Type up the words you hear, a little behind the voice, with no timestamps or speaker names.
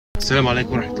Assalamu alaikum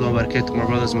wa rahmatullahi wa barakatuh, my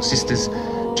brothers, my sisters.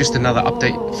 Just another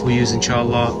update for you,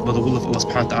 inshallah. By the will of Allah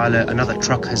subhanahu wa ta'ala, another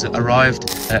truck has arrived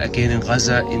again in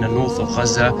Gaza, in the north of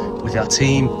Gaza, with our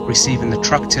team receiving the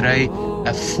truck today,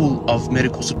 full of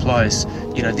medical supplies.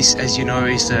 You know, this, as you know,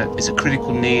 is a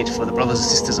critical need for the brothers and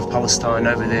sisters of Palestine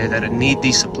over there that need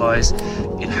these supplies.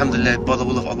 Alhamdulillah, by the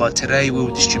will of Allah, today we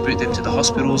will distribute them to the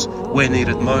hospitals where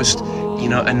needed most. You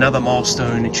know, another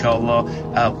milestone,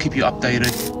 inshallah. I'll keep you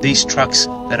updated. These trucks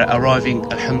that are arriving,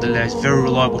 alhamdulillah, is a very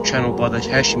reliable channel by the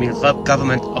Hashemi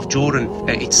government of Jordan.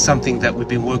 It's something that we've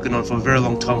been working on for a very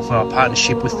long time for our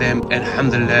partnership with them, and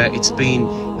alhamdulillah, it's been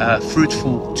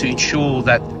fruitful to ensure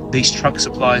that these truck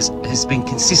supplies has been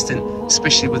consistent,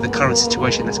 especially with the current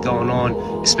situation that's going on,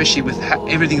 especially with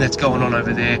everything that's going on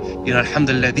over there. You know,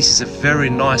 alhamdulillah, this is a very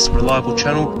nice, reliable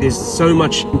channel. There's so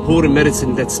much important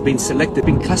medicine that's been selected,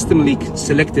 been customarily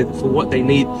selected for what they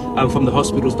need from the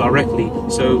hospitals directly.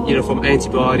 So, you know, from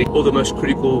antibiotic, all the most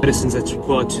critical medicines that's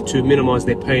required to minimize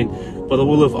their pain. By the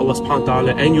will of Allah subhanahu wa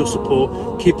ta'ala and your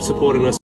support, keep supporting us.